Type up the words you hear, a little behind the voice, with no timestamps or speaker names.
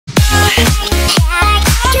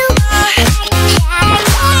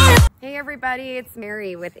Hey everybody, it's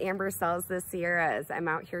Mary with Amber Sells the Sierras. I'm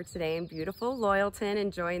out here today in beautiful Loyalton,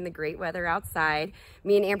 enjoying the great weather outside.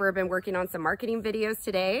 Me and Amber have been working on some marketing videos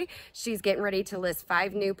today. She's getting ready to list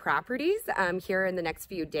 5 new properties here in the next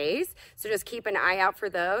few days. So just keep an eye out for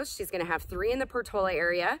those. She's gonna have 3 in the Portola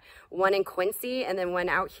area, 1 in Quincy, and then 1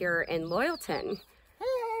 out here in Loyalton.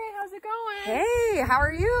 Hey, how's it going? Hey, how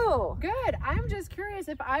are you? Good. I'm just curious,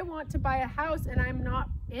 if I want to buy a house and I'm not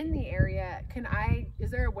in the area, is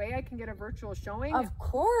there a way I can get a virtual showing? Of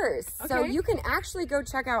course. Okay. So you can actually go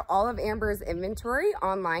check out all of Amber's inventory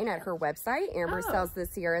online at her website,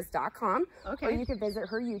 ambersellsthesierras.com. Okay. Or you can visit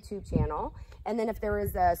her YouTube channel. And then if there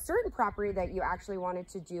is a certain property that you actually wanted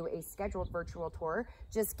to do a scheduled virtual tour,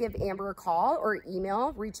 just give Amber a call or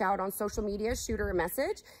email, reach out on social media, shoot her a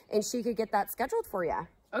message, and she could get that scheduled for you.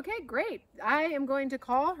 Okay, great. I am going to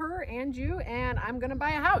call her and you, and I'm going to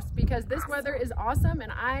buy a house because this weather is awesome and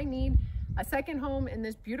I need a second home in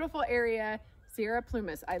this beautiful area, Sierra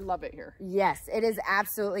Plumas. I love it here. Yes, it is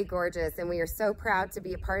absolutely gorgeous, and we are so proud to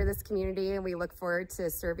be a part of this community, and we look forward to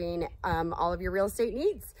serving all of your real estate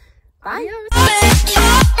needs. Bye.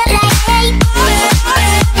 Adios.